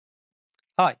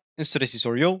In today's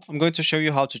tutorial, I'm going to show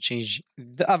you how to change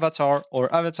the avatar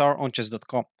or avatar on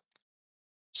chess.com.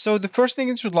 So the first thing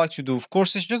that you'd like to do, of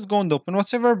course, is just go and open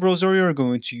whatever browser you're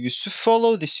going to use to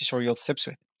follow this tutorial steps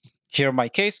with. Here in my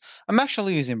case, I'm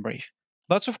actually using Brave.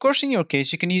 But of course, in your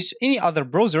case, you can use any other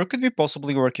browser could be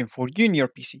possibly working for you in your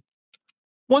PC.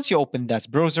 Once you open that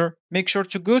browser, make sure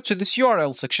to go to this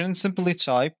URL section and simply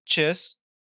type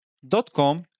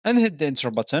chess.com and hit the enter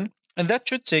button, and that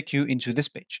should take you into this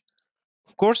page.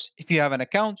 Of course, if you have an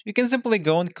account, you can simply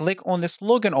go and click on this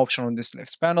login option on this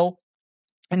left panel,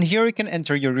 and here you can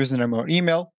enter your username or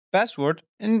email, password,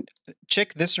 and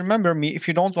check this remember me if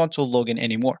you don't want to log in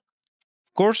anymore.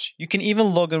 Of course, you can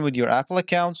even log in with your Apple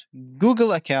account,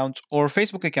 Google account, or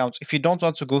Facebook account if you don't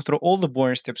want to go through all the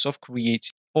boring steps of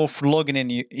logging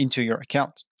into your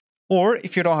account. Or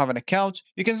if you don't have an account,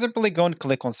 you can simply go and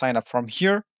click on sign up from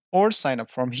here or sign up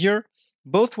from here.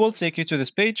 Both will take you to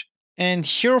this page, and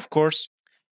here, of course,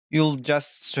 you'll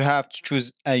just have to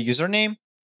choose a username,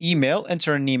 email,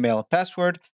 enter an email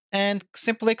password, and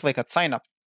simply click at sign up.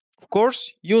 Of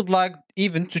course, you'd like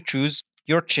even to choose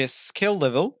your chess skill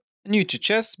level, new to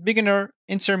chess, beginner,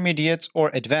 intermediate,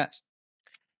 or advanced.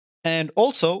 And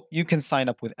also, you can sign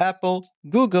up with Apple,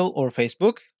 Google, or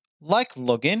Facebook, like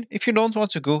login if you don't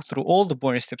want to go through all the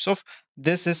boring steps of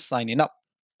signing up.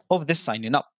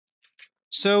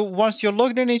 So once you're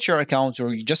logged in into your account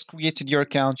or you just created your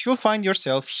account, you'll find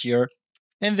yourself here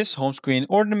in this home screen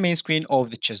or the main screen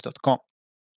of the chess.com.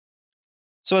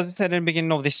 So as I said in the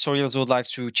beginning of this tutorial, I would like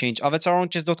to change avatar on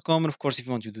chess.com. And of course, if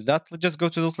you want to do that, let's just go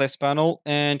to this left panel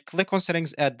and click on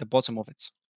settings at the bottom of it.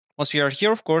 Once we are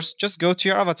here, of course, just go to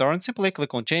your avatar and simply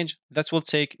click on change. That will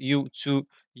take you to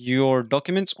your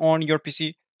documents on your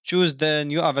PC. Choose the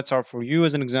new avatar for you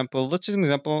as an example. Let's use an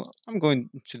example. I'm going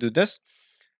to do this.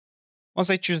 Once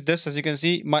I choose this, as you can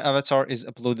see, my avatar is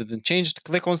uploaded and changed.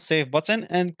 Click on save button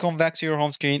and come back to your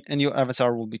home screen and your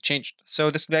avatar will be changed.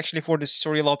 So this will be actually for this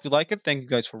tutorial. I hope you like it. Thank you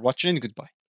guys for watching and goodbye.